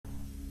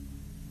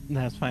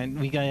That's fine.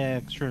 We got an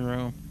extra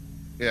room.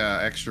 Yeah,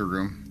 extra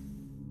room.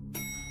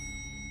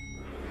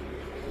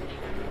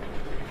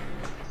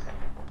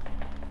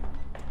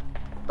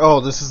 Oh,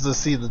 this is to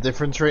see the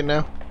difference right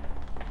now?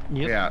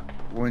 Yep. Yeah,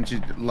 once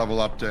you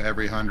level up to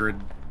every 100.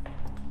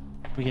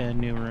 We got a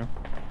new room.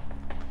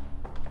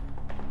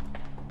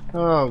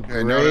 Oh,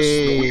 Okay, notice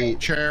the great.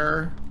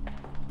 wheelchair,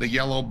 the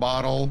yellow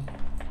bottle,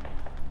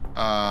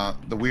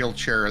 the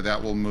wheelchair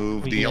that will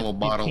move. We The get yellow the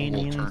bottle will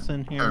paintings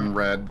in here. turn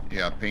red.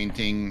 Yeah,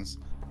 paintings.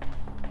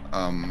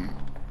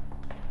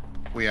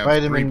 We have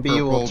Vitamin 3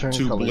 B will purple, turn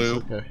 2 colors. blue,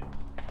 Okay.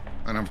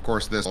 and of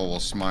course this will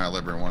smile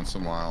every once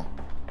in a while.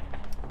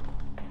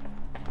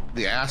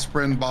 The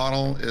aspirin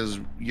bottle is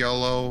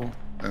yellow,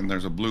 and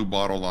there's a blue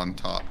bottle on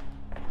top.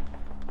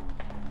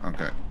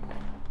 Okay.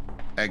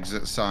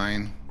 Exit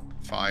sign,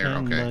 fire.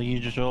 And okay. the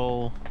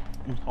usual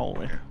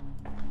hallway. Okay.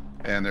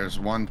 And there's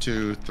 1,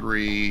 2,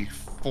 3,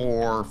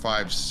 4,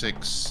 5,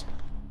 6,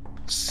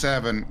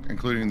 7,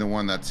 including the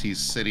one that he's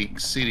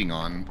seating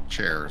on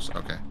chairs.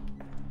 Okay.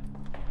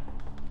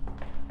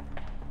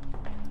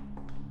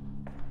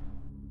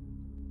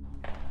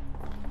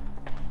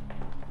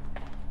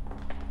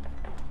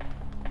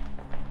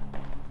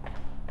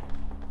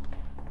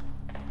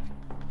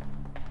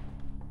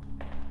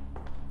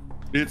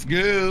 Let's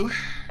go.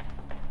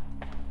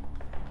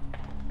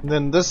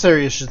 Then this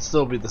area should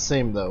still be the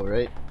same though,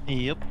 right?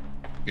 Yep.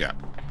 Yeah.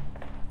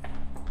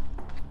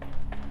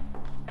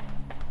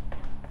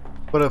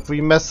 But if we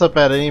mess up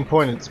at any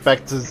point, it's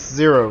back to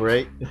 0,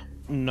 right?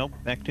 Nope.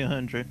 Back to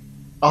 100.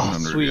 Oh,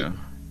 100, sweet. yeah.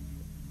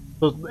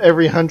 So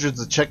every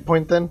 100's a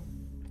checkpoint then?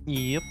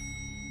 Yep.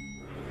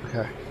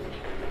 Okay.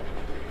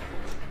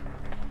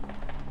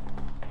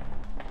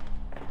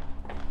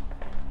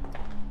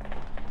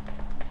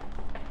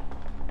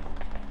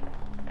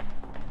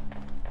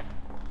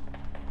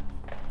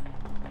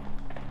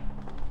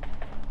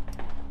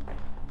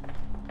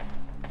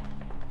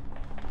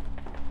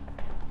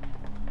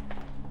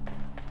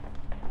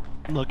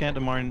 Look at the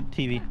Martin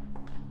TV.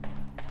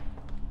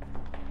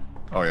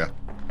 Oh yeah.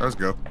 Let's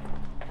go.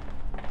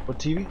 What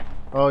TV?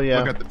 Oh yeah.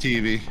 Look at the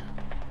TV.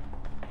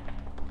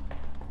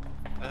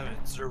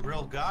 It's a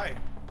real guy.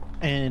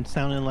 And it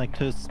sounded like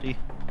Toasty.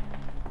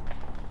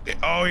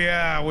 Oh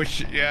yeah.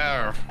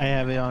 Yeah. I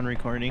have it on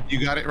recording.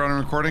 You got it running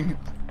recording?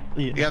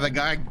 Yeah. Yeah, the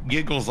guy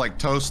giggles like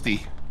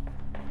Toasty.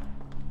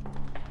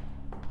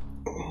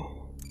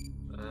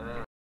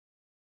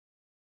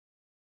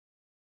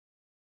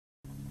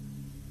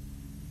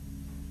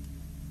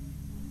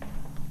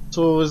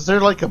 So is there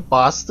like a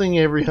boss thing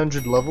every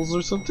 100 levels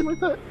or something like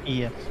that?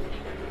 Yes.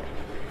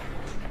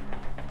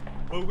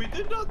 But we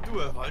did not do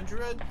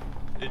 100.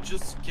 It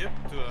just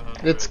skipped to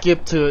 100. It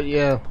skipped to it,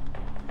 yeah.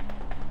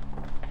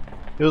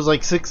 It was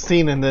like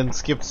 16 and then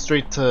skipped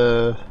straight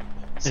to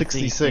It's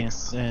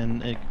 66. 18,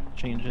 and it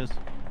changes.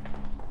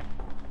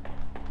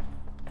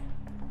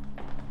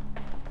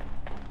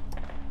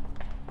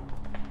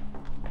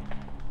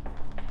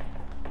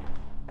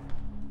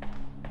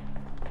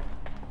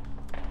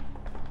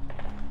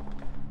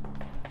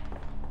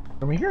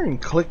 I'm hearing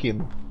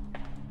clicking.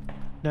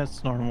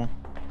 That's normal.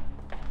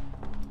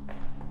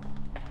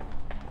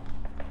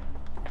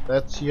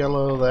 That's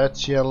yellow,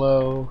 that's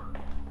yellow.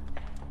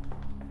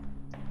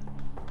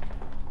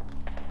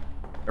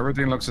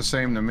 Everything looks the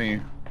same to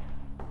me.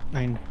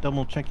 I'm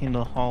double checking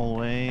the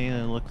hallway.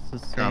 It looks the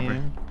Copy.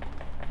 same.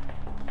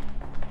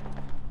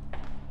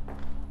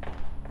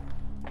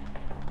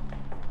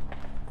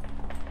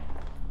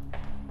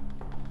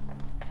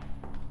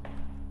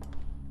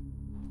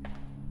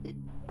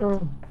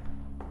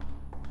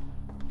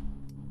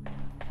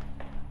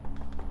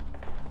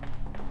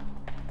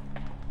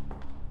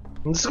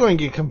 This is going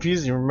to get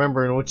confusing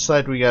remembering which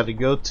side we got to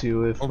go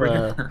to if Over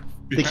here.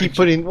 they keep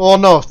putting. Well,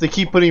 no, if they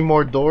keep putting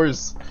more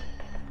doors.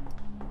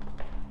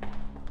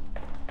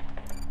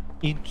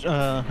 Each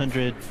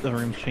 100 the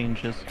room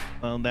changes.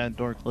 That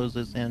door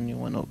closes and new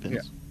one opens.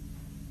 Yeah.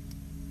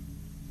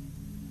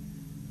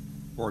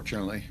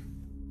 Fortunately.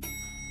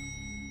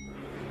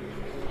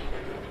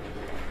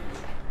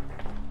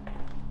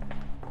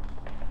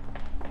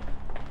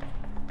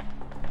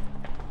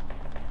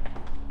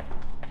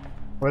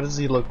 Why does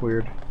he look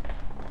weird?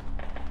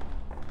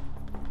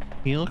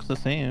 He looks the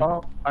same.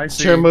 Oh, I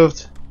see. Chair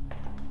moved,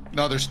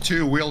 No, there's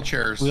 2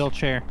 wheelchairs.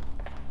 Wheelchair.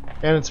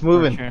 and it's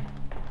moving. Wheelchair.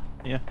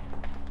 Yeah.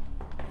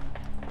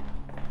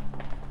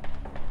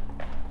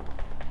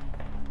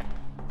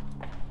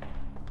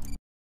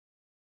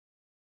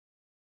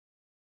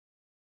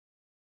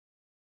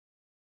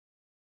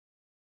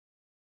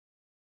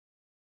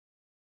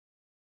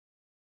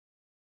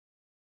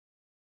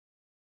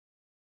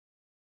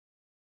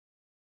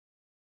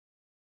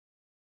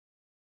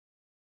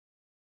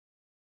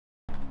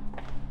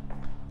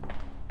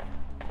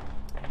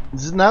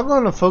 Is it now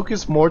going to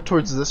focus more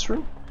towards this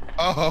room?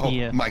 Oh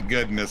Yeah. my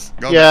goodness.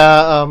 Go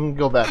Yeah,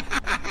 go back.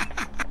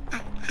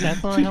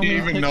 That's not Did how you many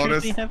even pictures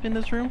notice? we have in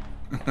this room?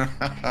 What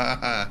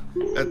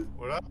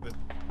happened?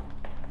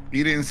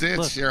 You didn't see it.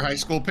 Look. It's your high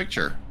school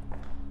picture.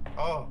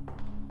 Oh.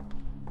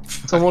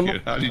 Someone,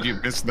 How did you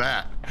miss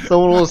that?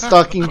 someone was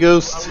stalking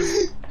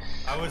ghosts.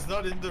 I was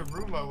not in the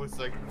room. I was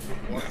like,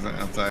 what?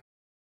 Outside.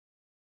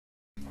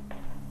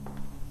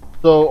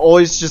 So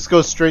always just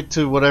go straight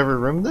to whatever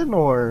room then,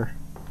 or?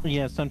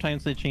 Yeah,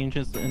 sometimes it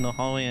changes in the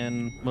hallway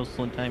and most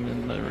of the time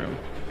in the room.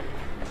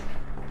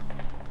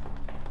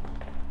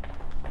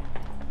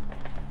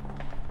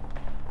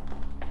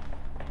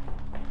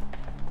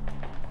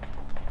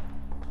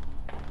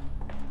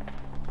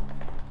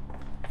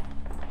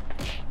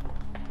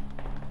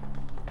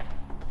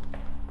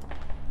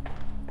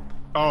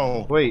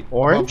 Oh, Wait,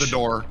 orange? above the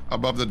door.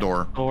 Above the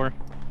door. Door.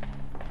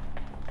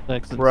 The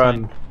exit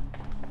Run. sign.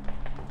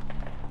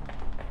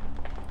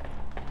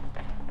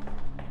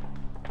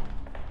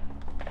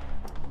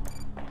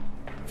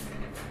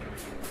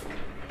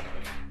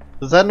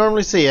 Does that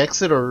normally say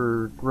exit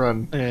or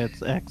run?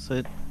 It's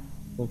exit.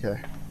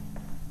 Okay.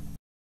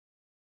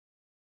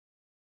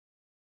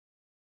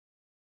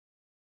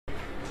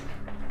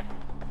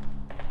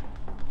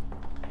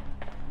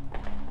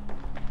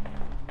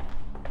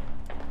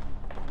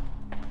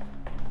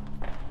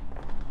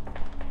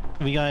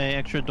 We got an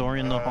extra door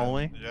in the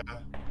hallway. Yeah,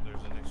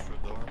 there's an extra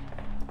door.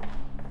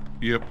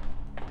 Yep.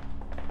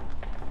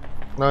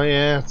 Oh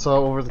yeah, it's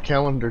all over the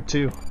calendar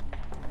too.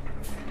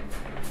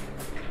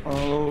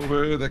 All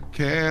over the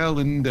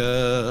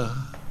calendar,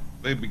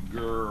 baby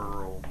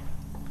girl.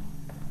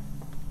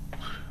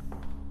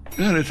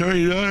 Gotta tell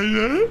you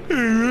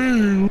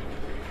that.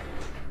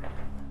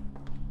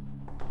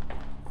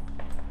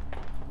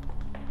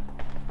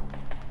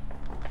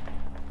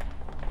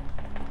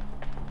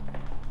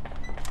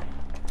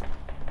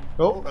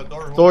 Oh, A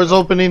door door's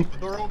opening. A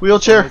door open.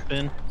 Wheelchair.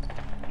 Open.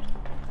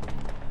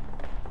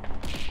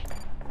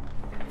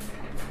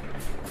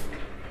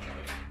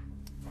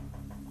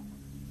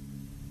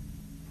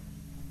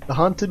 The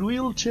haunted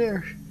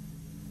wheelchair.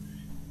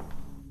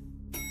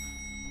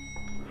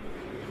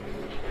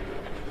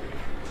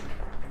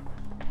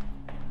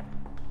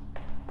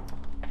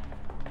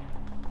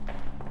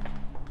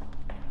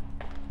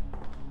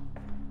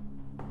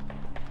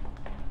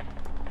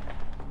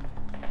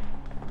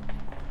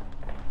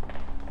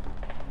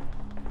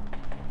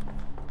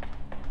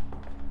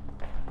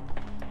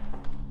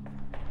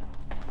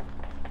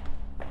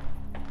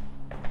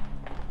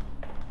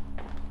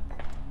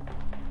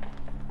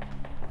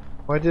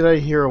 Why did I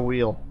hear a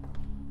wheel?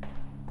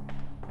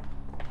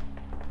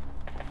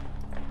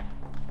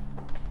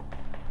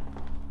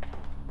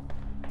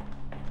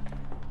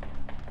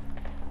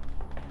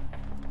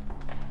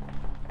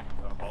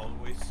 The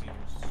hallway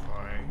seems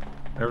fine.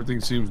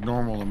 Everything seems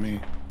normal to me.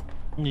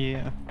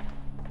 Yeah.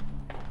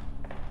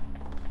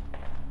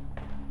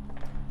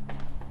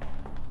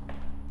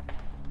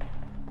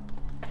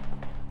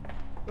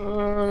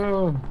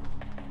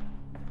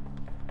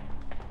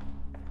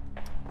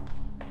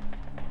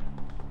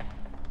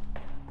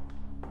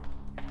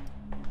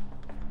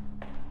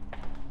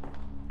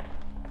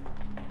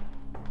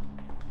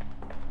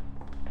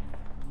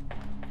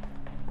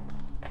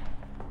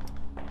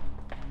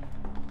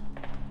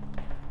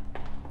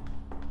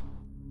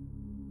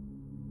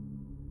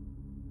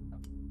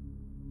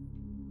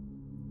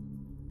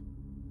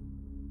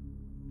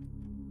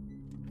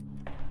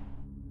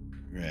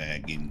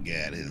 Dragon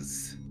got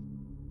his.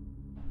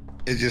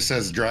 It just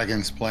says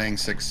Dragon's playing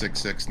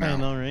 666 now. I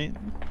know, right?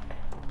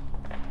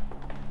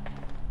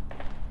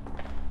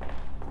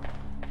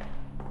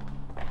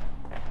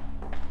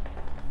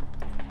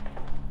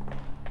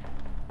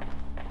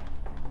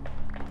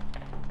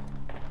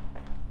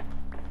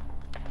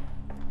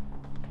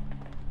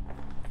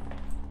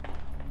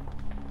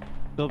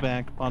 Go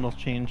back. Bottles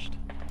changed.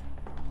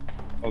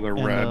 Oh, they're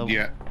And, red.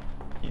 Yeah.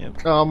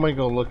 Yep. Oh, I'm gonna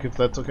go look if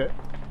that's okay.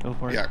 Go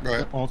for it. Yeah, go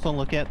ahead. Also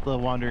look at the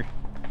water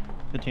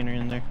container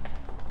in there.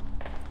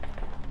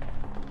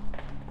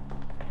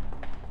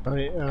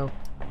 Oh,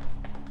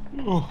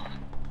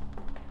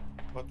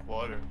 What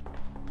water?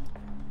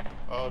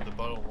 Oh, the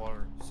bottled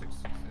water.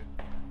 666.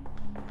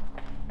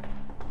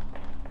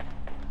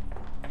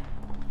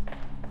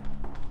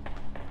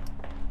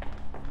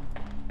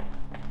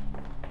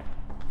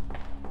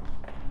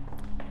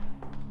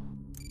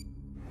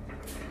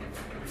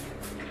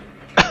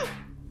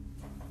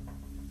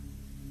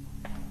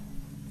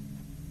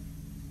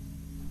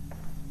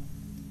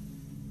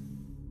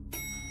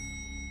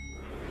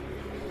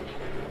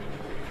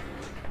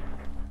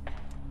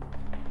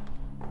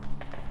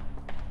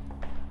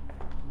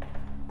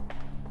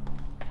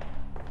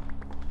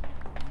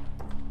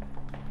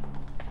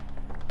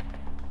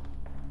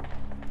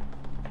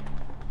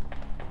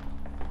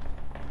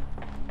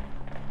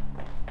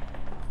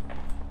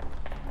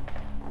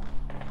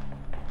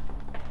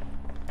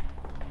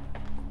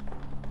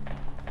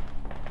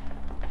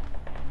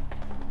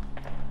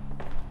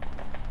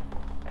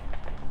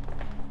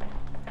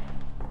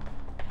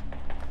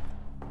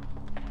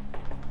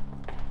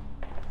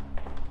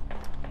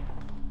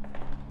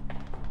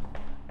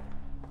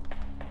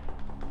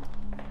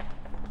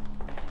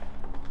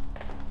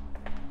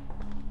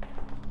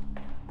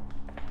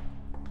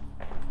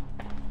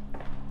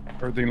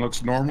 Everything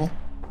looks normal.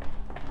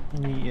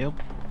 Yep.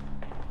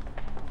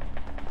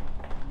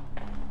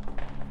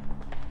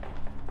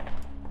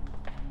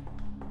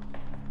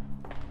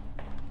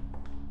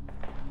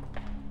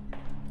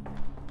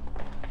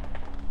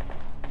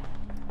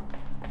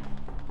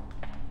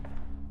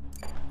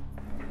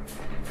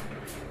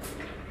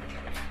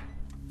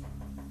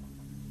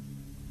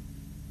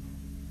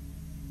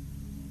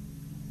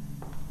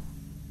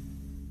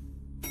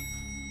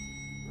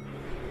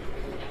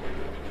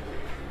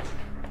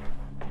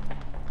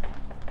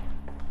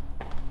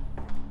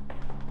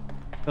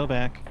 Go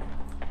back.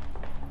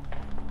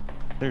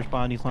 There's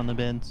bodies on the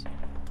beds.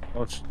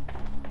 Let's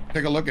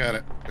take a look at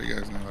it so you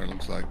guys know what it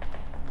looks like.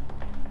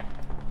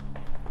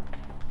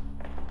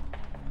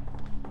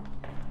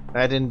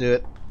 I didn't do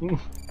it.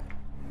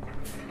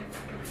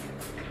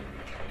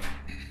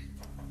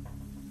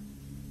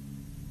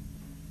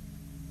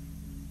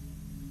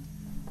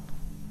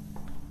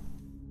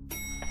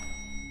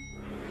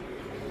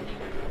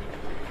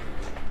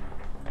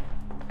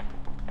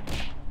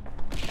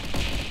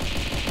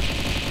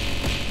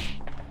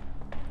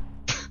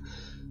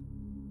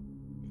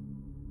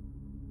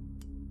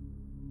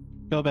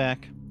 Go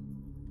back.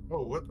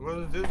 Oh, what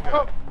is this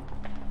guy?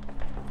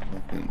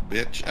 Fucking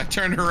bitch. I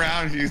turned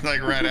around, she's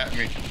like right at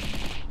me.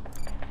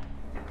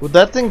 Would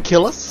that thing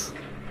kill us?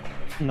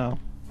 No.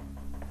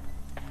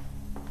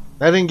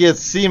 I didn't get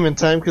to see him in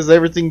time because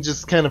everything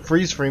just kind of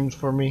freeze frames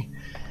for me.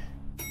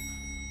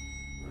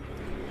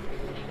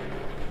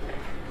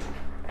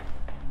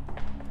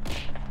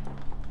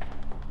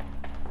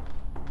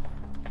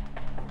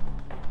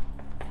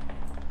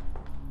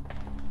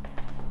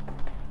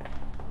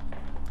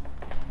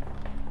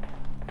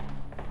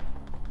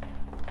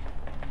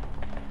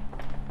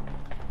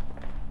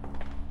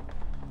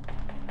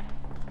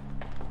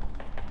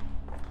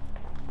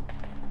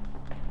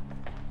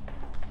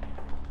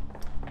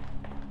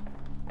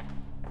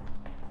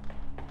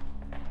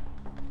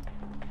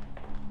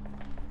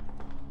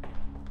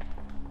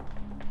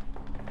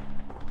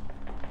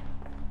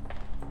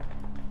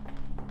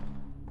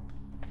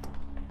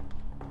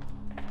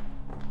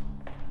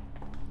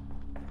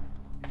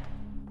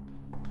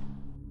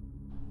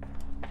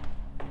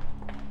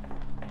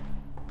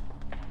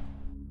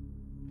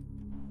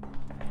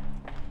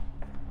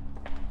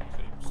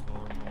 Seems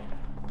normal.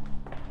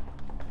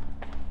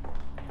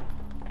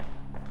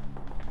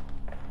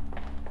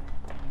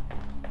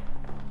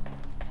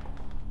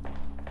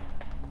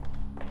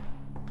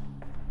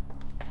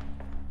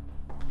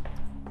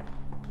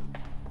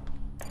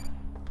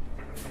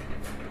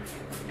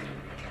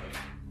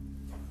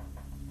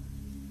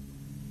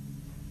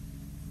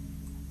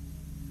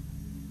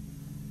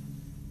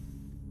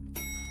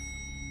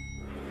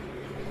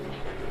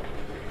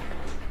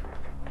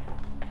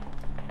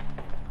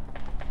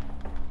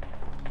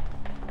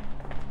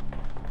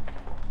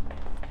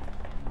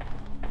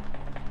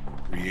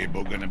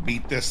 Able gonna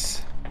beat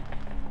this.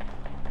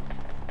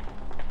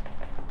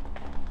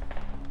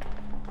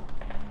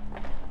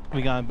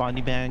 We got a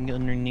body bag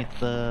underneath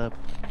the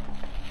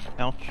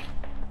couch.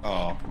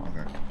 Oh,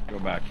 okay. Go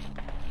back.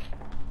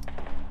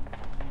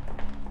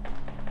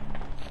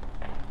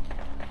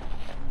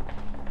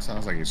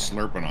 Sounds like he's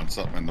slurping on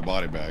something in the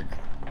body bag.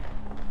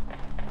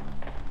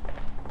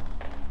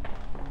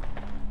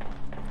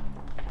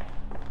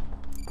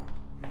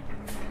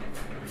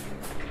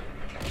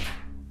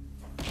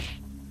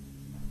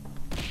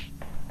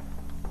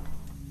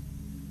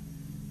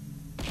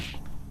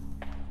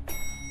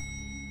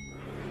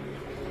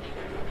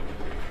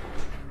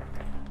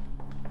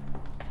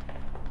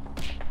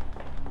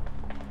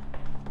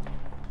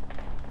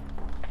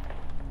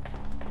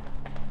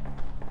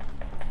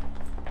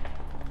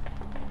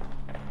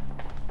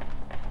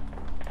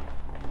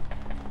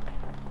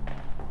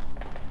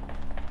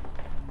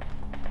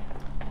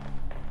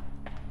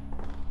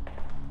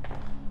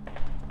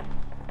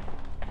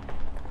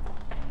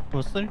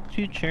 Was there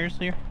 2 chairs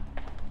here?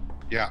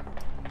 Yeah.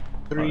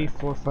 3,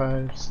 4,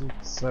 5, 6,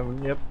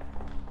 7. Yep.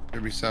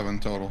 There'd be 7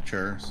 total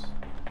chairs,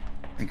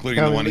 including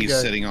Counting the one the he's guy.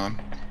 sitting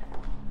on.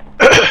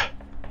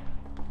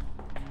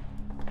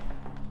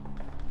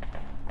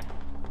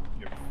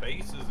 Your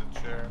face is a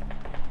chair.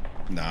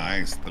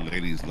 Nice. The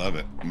ladies love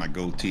it. My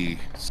goatee,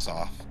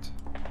 soft.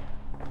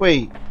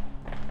 Wait,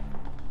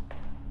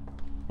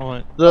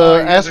 What? the Oh,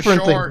 you guys are aspirin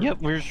thing. short.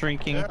 Yep, we're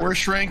shrinking. Yeah. We're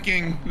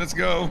shrinking. Let's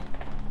go.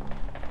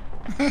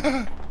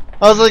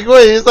 I was like,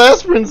 wait, his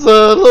aspirin's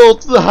a little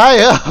too high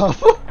up.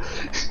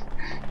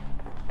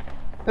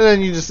 And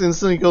then you just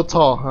instantly go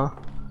tall, huh?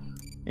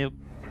 Yep.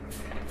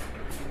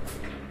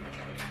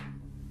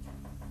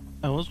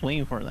 I was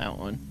waiting for that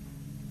one.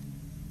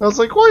 I was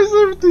like, why is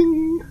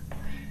everything...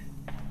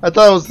 I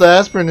thought it was the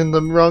aspirin in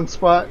the wrong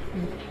spot.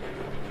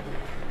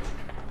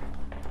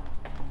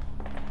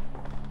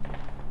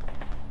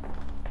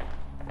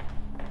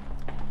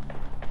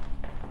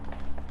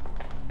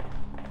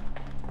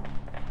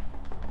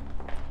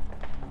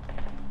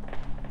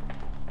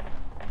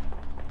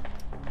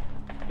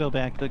 Go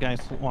back, the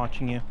guy's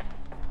watching you.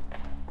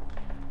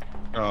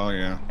 Oh,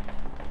 yeah.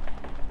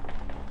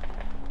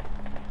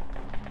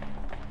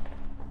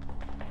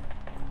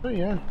 Oh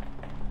yeah.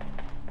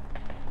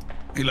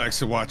 He likes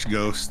to watch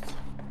Ghost.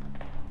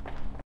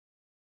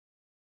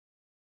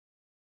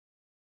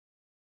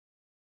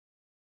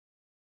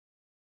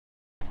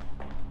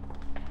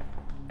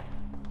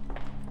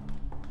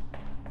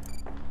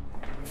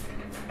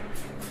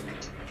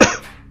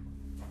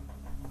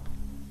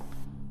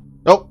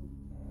 Nope.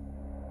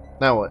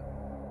 Now what?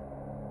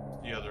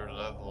 The other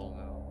level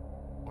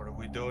now. What are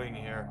we doing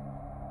here?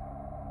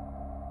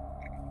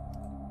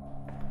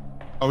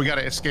 Oh, we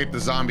gotta escape the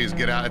zombies,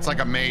 get out. It's like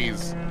a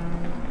maze.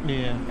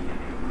 Yeah.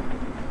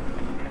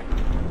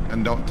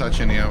 And don't touch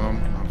any of them,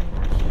 of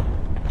course.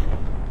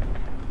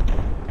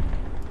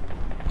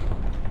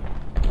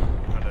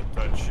 I'm gonna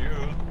touch you.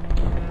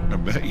 I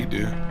bet you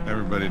do.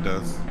 Everybody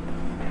does.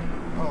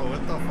 Oh,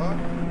 what the fuck?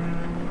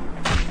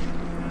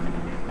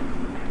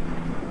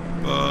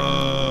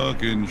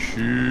 Fucking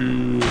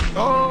shoot.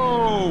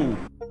 Oh!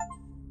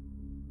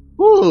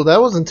 Ooh, that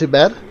wasn't too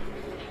bad.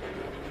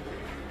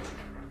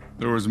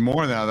 There was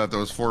more now that there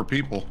was 4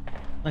 people.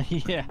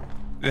 Yeah.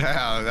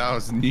 Yeah, that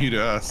was new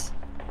to us.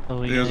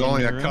 Oh, There was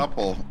only a room?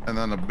 couple, and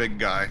then a big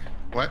guy.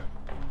 What?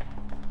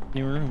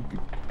 New room.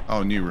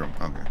 Oh, new room.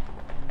 Okay.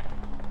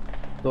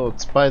 So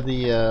it's by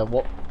the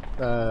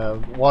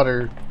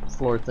water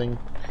floor thing.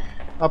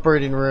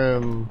 Operating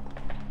room.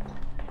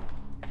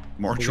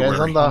 You guys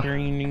on Mortuary. the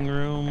Dining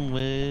room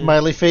with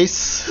smiley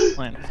face?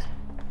 plants.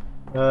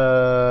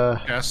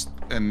 Chest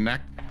and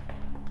neck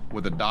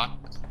with a dot.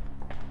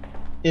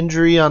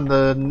 Injury on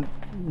the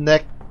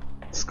neck,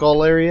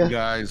 skull area.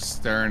 Guys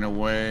staring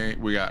away.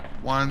 We got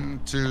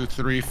 1, 2,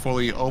 3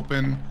 fully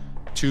open,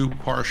 2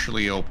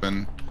 partially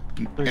open,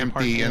 3 empty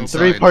partially open. inside.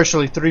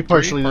 Three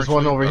partially. There's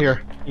one over Okay.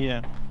 here.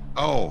 Yeah.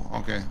 Oh,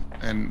 okay.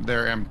 And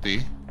they're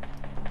empty.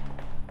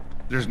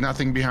 There's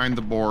nothing behind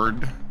the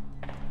board.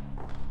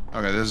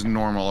 Okay, this is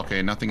normal.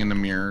 Okay, nothing in the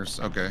mirrors.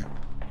 Okay.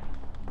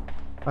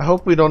 I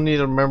hope we don't need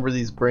to remember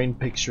these brain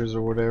pictures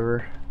or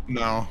whatever.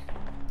 No.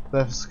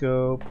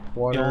 Stethoscope,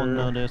 water. You'll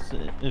notice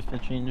if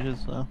it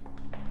changes, though.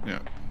 Yeah.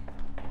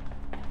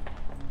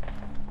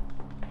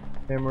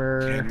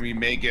 Hammer. Can we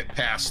make it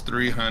past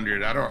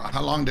 300? I don't.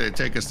 How long did it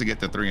take us to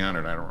get to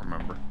 300? I don't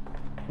remember.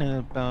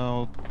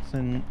 About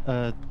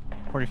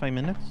 45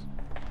 minutes.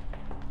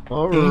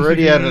 Oh, we're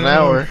already at an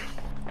hour.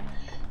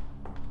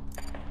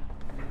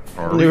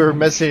 Or We were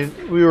messing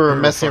fucking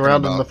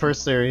around in about. the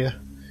first area.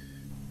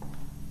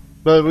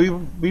 But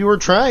we were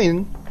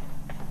trying.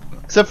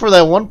 Except for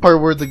that one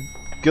part where the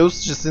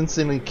ghost just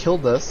instantly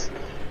killed us.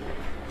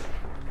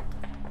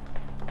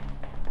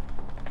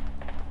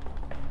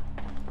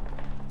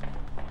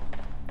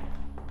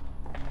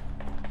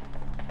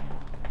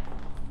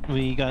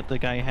 We got the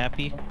guy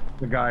happy.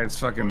 The guy is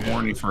fucking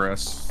horny for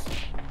us.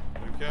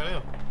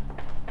 Okay.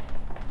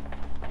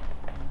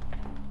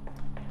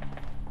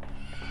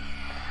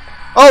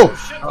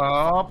 Oh! Shit.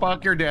 Oh,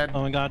 fuck, you're dead.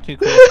 Oh my god, too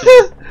close.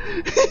 To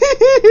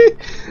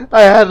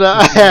I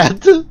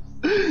had to.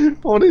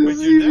 Wanted to Wait,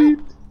 see you're if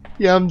he...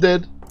 Yeah, I'm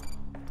dead.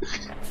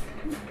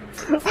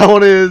 I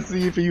wanted to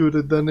see if he would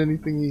have done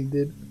anything he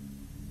did.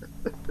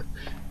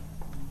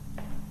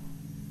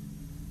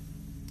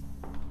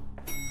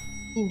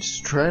 He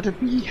just tried to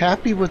be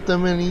happy with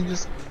them and he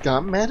just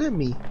got mad at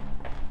me.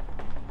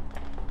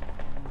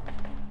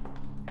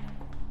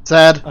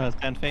 Sad.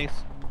 Sad face.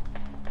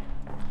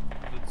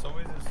 Did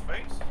somebody's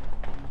face?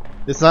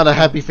 It's not a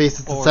happy face,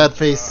 it's a Or- sad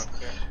face.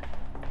 Okay.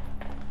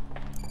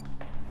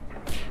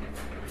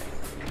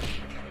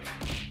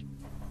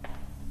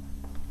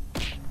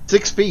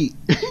 6 feet.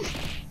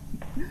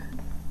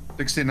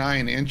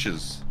 69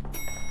 inches.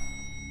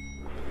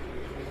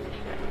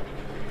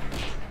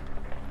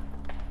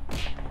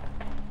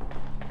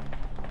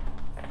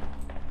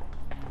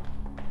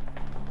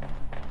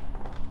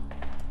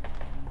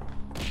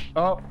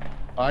 Oh,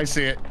 I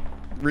see it.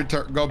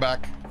 Return. Go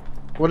back.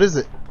 What is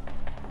it?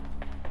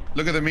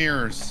 Look at the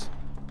mirrors.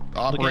 The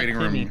operating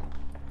Timmy. room.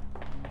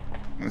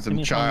 There's some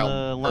Timmy's on child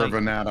the light.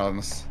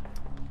 urbanatons.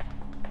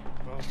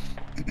 Well,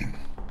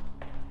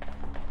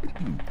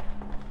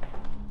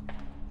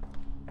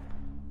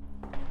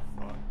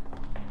 fuck.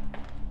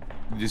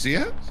 Did you see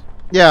it?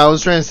 Yeah, I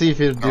was trying to see if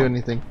it would do Oh.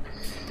 anything.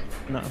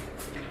 No.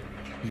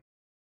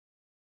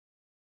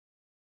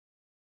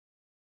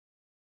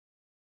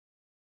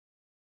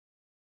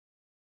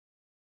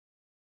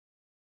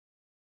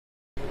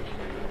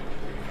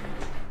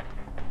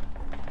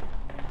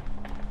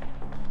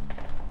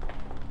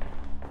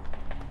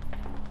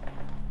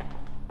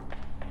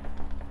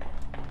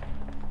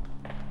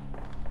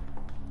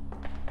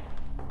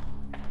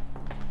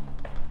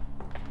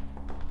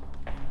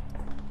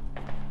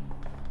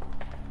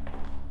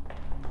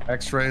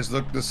 X-rays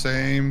look the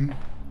same.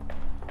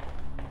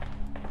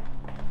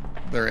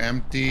 They're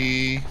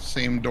empty.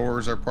 Same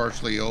doors are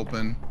partially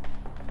open.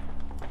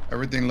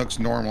 Everything looks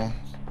normal.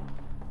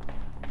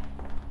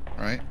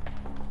 Right?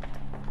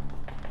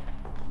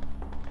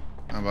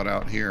 How about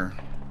out here?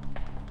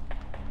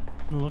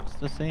 It looks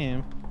the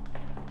same.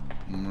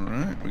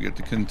 Alright, we get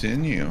to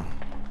continue.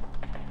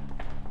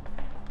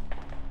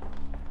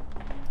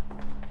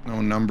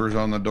 No numbers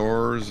on the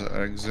doors.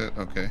 Exit.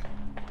 Okay.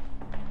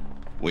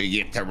 We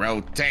get to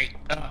rotate.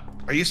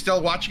 Are you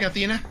still watching,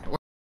 Athena?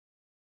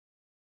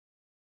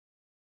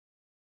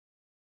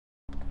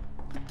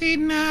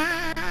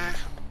 Athena!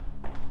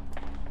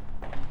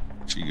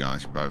 She gone.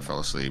 She probably fell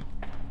asleep.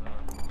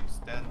 You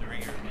stand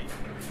during your meeting.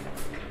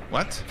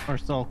 What? We're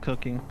still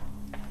cooking.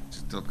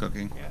 Still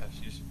cooking? Yeah,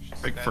 she's Take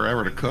standing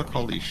forever to during your cook?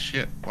 Holy meeting.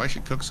 shit. Why she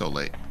cook so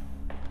late?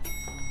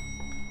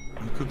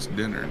 Who cooks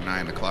dinner at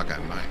 9 o'clock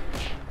at night?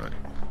 But,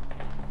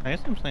 I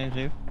sometimes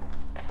do.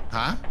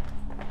 huh?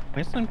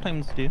 I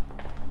sometimes do.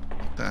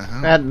 The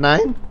hell? At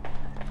 9?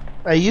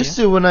 I used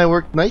to when I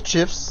worked night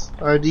shifts.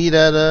 Or indeed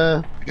at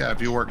Yeah,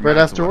 if you work right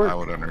nights, after work. I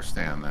would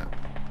understand that.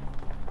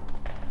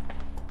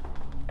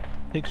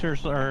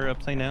 Pictures are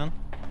upside down.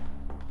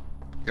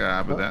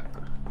 Yeah, but that.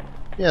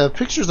 Yeah, the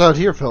pictures out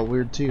here felt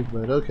weird too,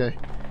 but okay.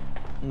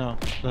 No,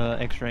 the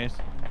X-rays.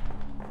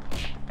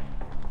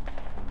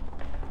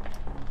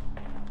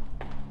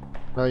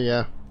 Oh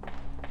yeah.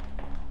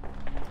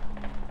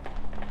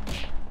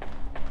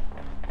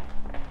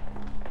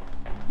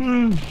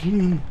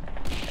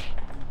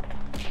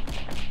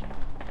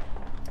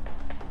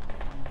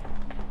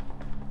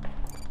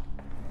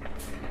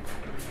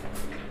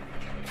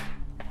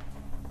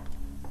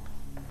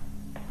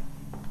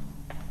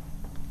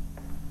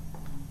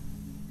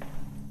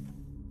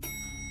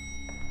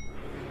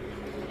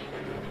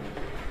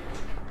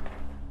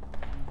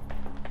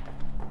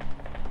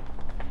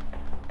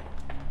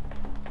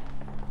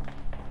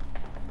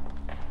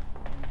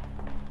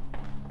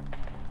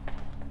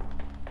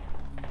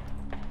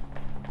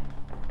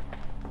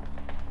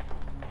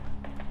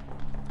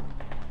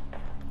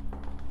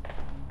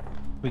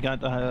 We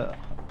got a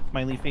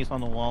smiley face on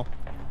the wall.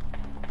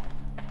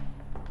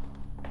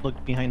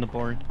 Look behind the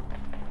board.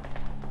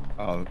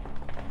 Oh,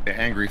 the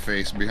angry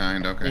face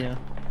behind. Okay. Yeah.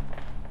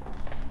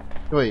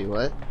 Wait,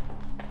 what?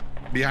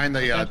 Behind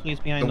the Actually,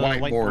 it's behind the the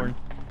whiteboard.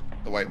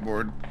 whiteboard. The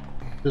whiteboard.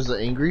 There's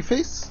an angry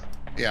face?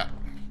 Yeah.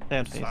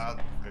 Sad face.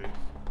 Sad face.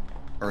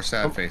 Or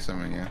sad face. I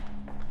mean, yeah.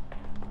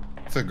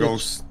 It's a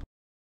ghost.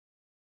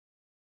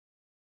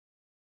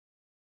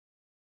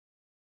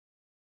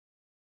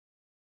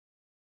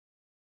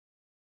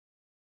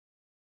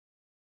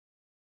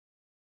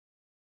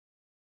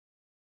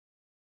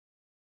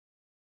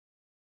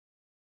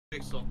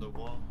 Face on the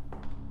wall.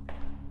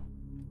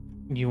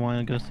 You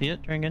want to go see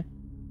it, Dragon?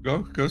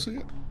 Go see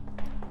it.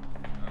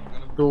 I'm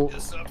gonna So- put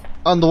this up.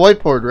 On the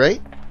whiteboard,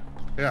 right?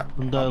 Yeah.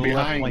 The left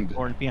behind.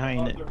 whiteboard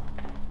behind it.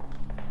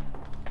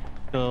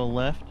 Go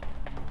left.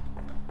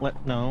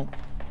 No,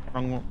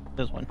 wrong one.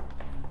 This one.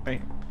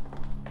 Right.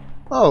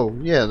 Oh,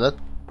 yeah, that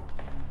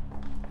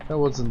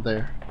wasn't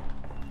there.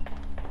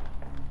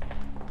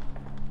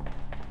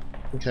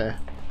 Okay.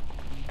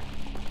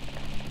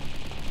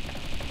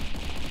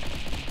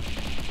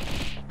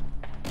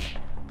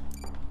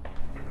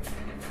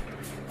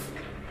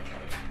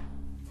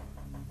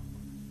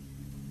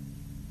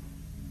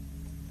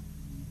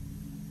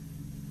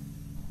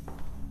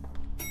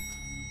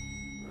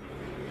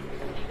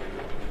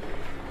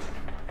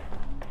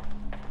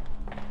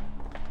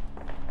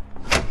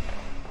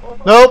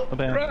 Nope. Oh,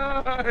 bad.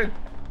 Right.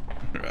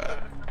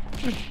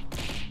 Right.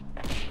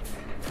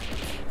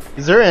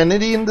 Is there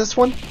entity in this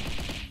one?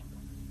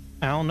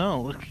 I don't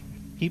know. Look,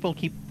 people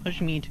keep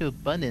pushing me to a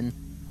button.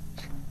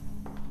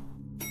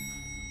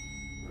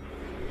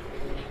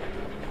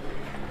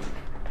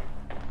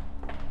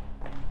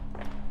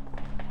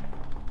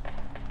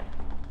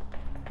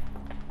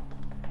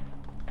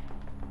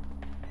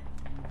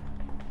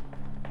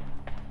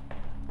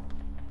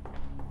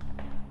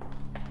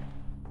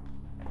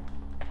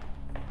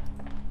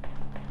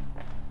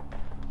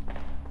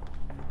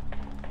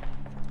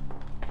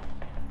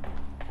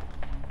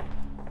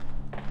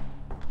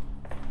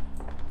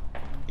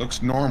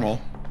 Looks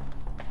normal.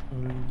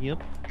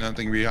 Yep.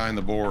 Nothing behind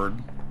the board.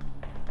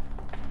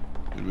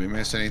 Did we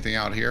miss anything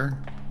out here?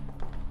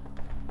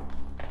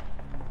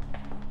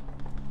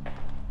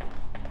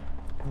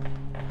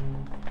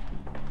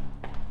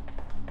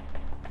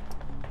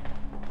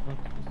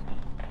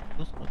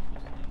 This looks the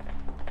same.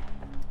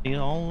 They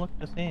all look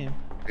the same.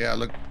 Yeah,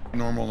 look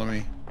normal to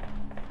me.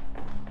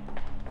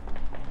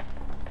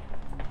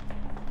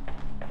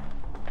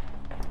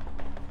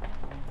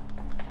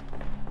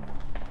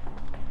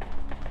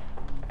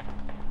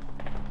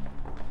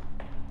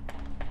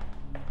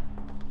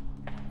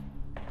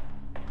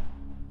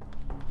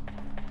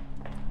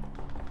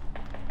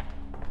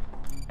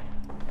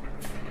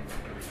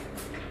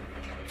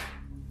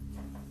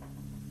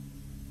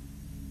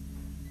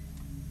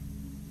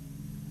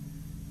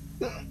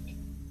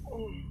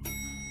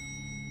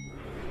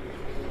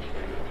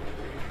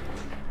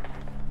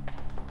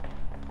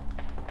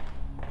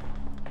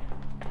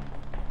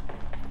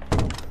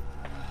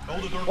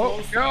 Hold the door Oh,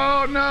 closed.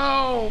 oh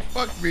no!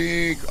 Fuck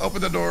me!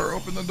 Open the door!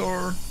 Open the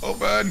door!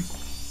 Open!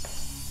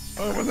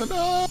 Open the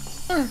door!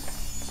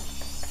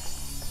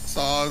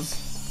 Saws.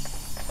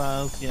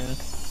 Yeah.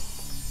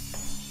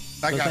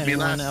 That Was got me anyone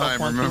last else time.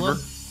 want to Remember?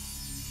 look?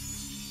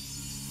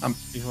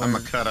 I'm a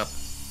cut up.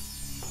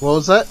 What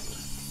was that?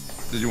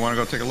 Did you want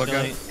to go take a look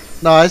at it?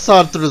 No, I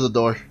saw it through the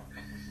door.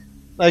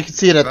 I could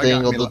see it at That the got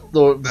angle. me The la-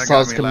 door That saw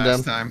got us me coming down.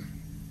 last time.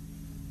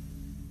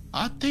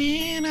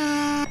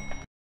 Athena!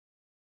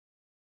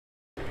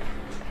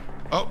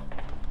 Oh,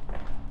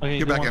 Okay, Get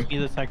who back wants in. to be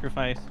the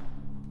sacrifice?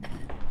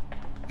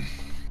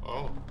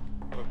 Oh,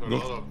 Go.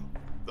 another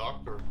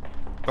doctor.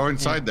 go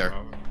inside there.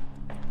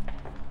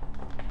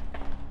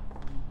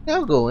 Yeah,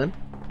 I'll go in.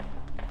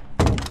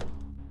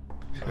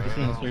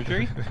 In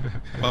surgery?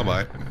 Bye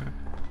bye.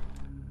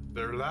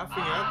 They're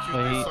laughing at you.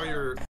 Wait. They saw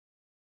your.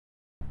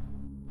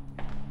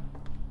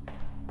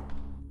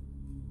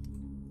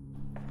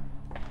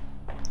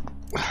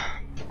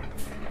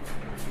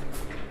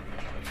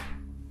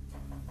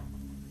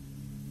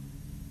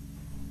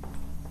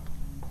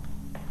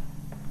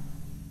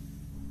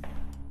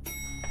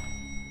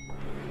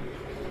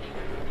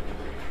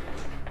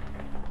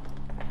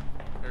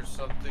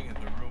 something in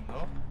the room,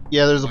 no?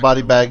 Yeah, there's a Like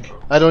body the- bag.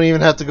 I don't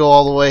even have to go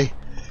all the way.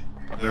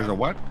 There's a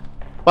what?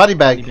 Body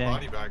bag. Bag.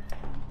 Body bag.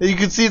 You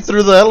can see it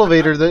through the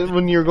elevator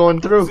when you're going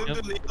I through. was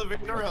into the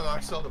elevator and I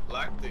saw the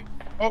black thing.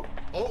 Oh,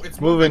 Oh,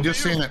 it's Moving. I moving.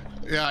 just seen it.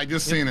 Yeah, I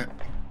just seen it.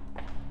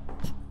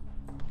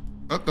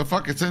 What the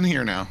fuck? It's in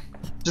here now.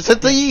 Just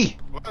hit the E,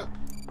 What?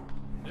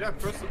 Yeah,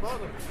 press the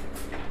button.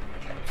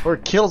 or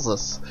it kills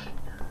us.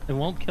 It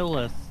won't kill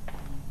us.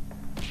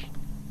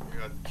 You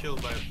got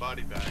killed by a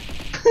body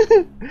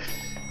bag.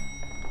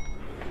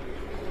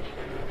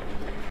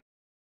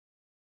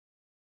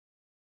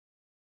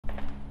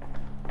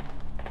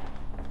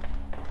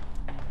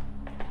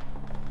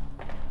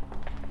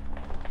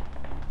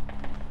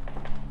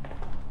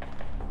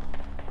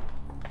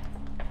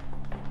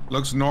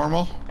 Looks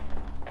normal.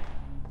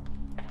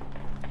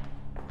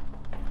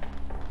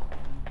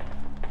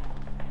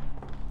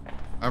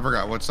 I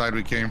forgot what side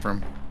we came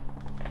from.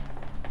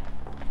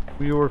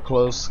 We were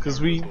close,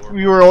 because we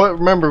were,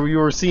 remember, we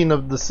were seeing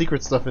the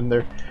secret stuff in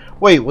there.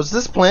 Wait, was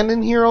this plant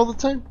in here all the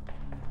time?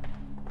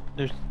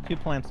 There's 2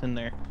 plants in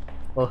there.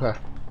 Okay.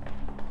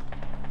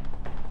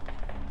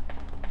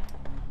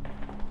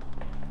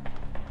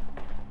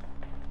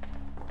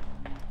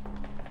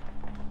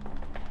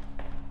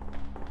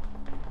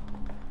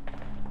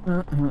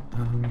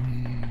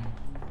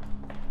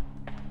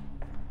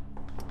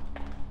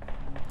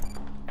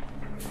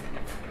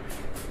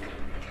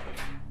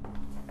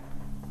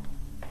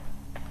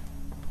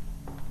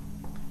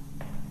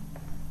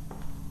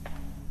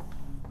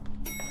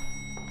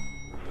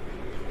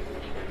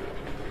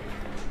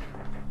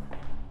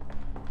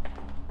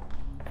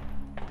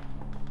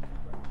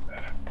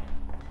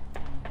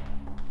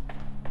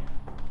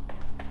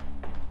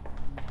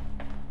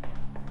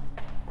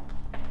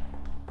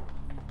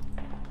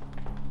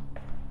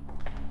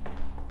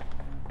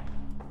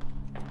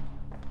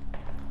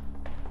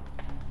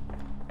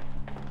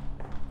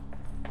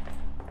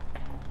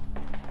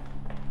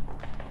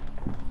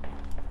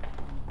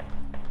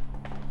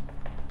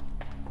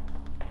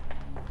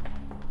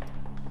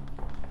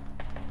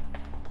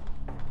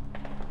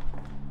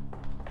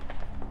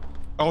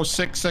 Oh,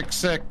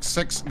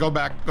 666. Go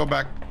back. Go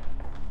back.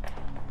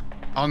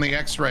 On the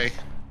X-ray.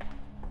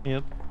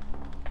 Yep.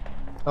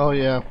 Oh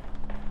yeah.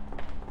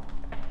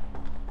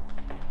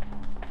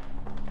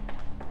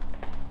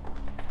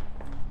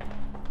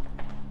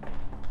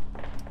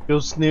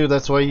 Ghost knew,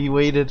 that's why he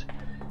waited.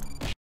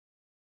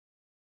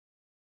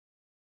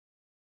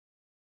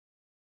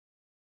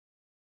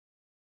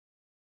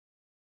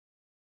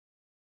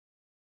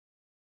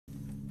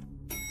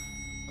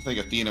 I think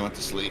Athena went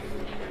to sleep.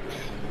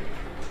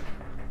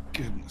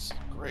 Goodness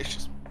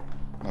gracious.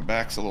 My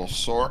back's a little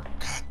sore.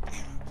 God damn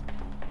it.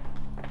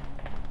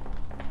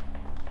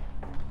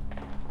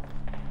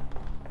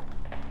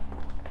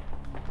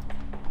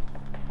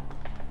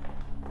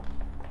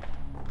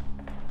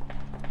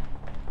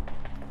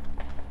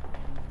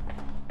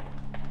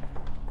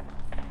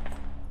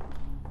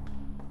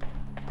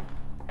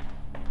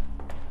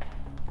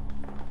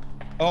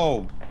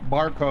 Oh,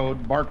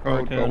 barcode.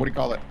 Barcode. Oh, what do you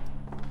call it?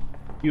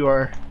 You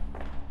are.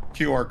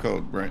 QR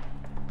code, right?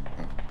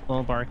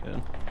 Little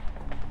barcode.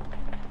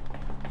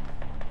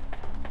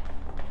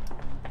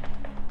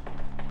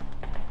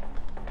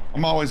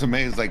 I'm always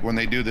amazed, like when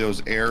they do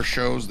those air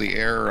shows, the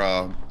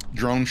air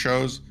drone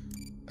shows,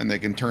 and they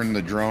can turn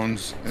the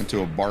drones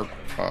into a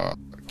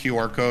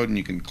QR code, and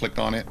you can click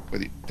on it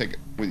with take it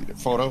with your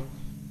photo,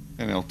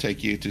 and it'll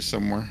take you to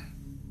somewhere.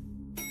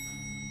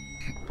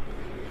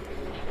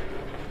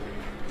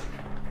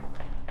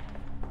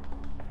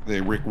 They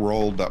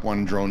rick-rolled that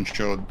one drone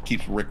show.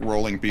 Keeps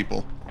rick-rolling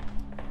people.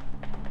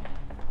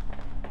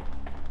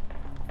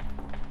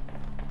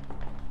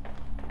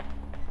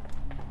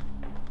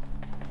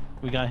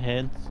 We got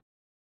heads.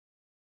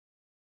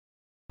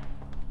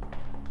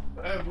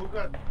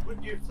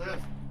 What gives that?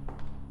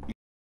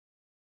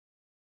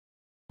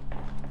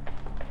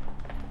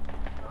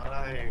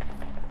 Aye.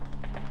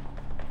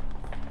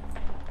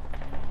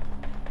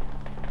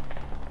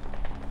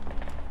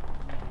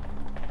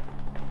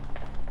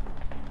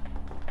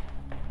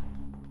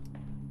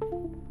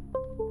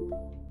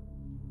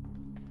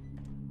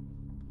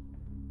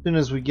 As soon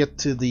as we get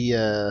to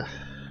the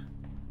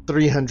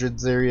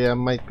 300s area, I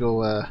might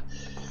go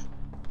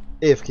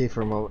AFK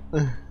for a moment.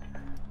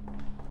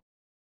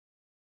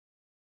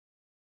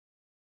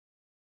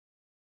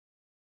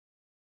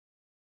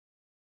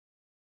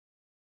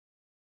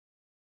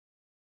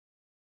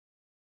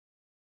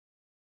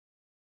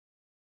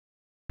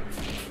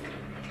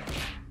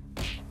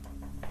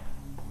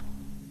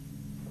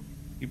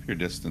 Keep your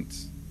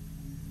distance.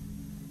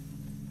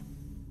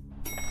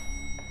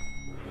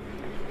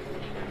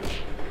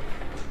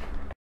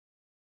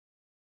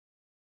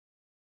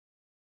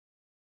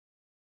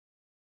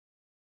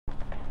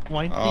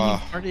 Why didn't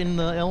you start in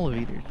the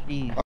elevator?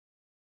 Jeez.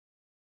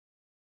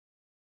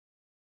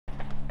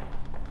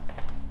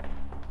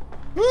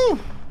 Woo!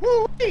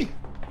 Woo! Wee!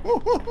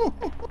 Woo! Woo! Woo!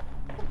 Woo!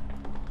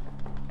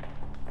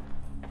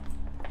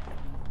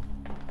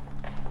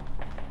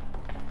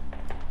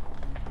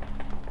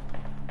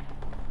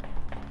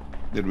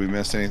 Did we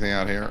miss anything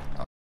out here?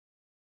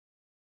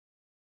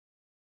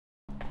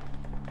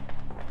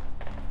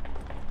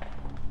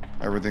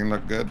 Everything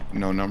looked good.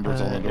 No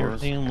numbers on the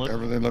doors.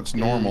 Everything looks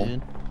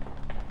normal.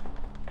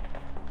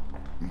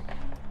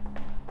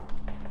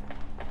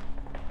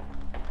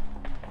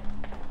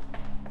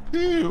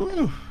 Good.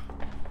 Woo.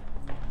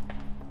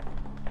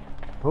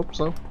 Hope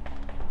so.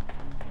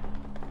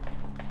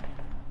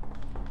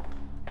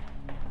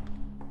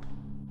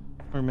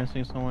 We're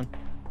missing someone.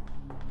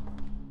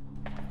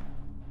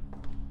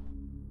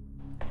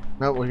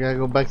 No, we gotta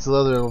go back to the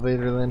other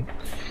elevator then.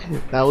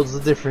 That was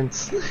the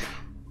difference.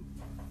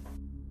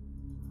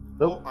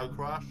 Nope. Oh, I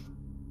crashed.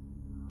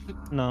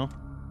 No,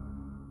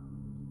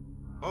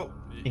 Oh.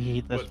 he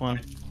hit this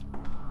one.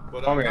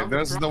 But I Okay, haven't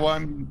this is the crashed.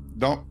 one.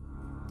 Don't.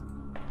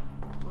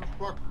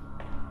 Fuck.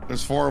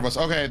 There's 4 of us.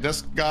 Okay,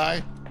 this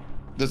guy,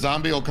 the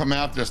zombie will come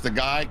after us. The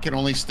guy can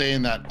only stay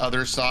in that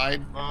other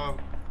side. I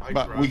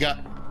But crashed. we got.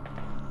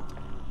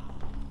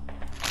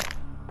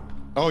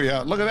 Oh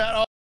yeah, look at that.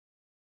 Oh.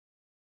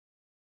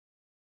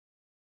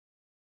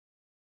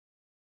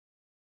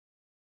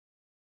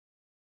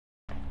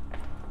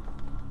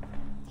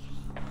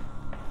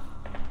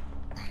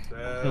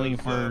 Feeling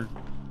There's, for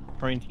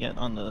trying to get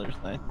on the other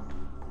side.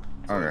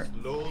 Okay.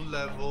 low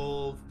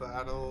level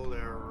battle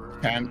error.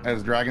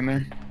 As dragon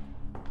there.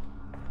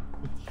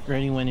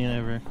 Ready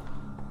whenever.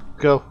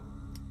 Go.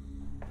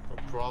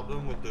 A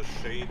problem with the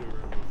shader.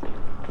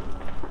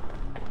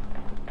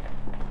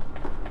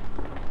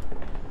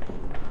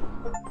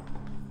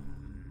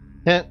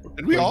 Yeah.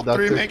 Did we all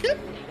 3 make it?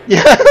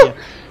 Yeah.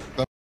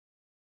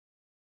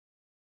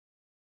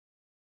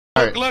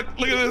 Look at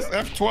this.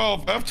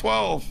 F12.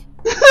 F12.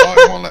 Oh,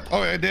 it won't let,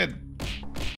 oh, I did.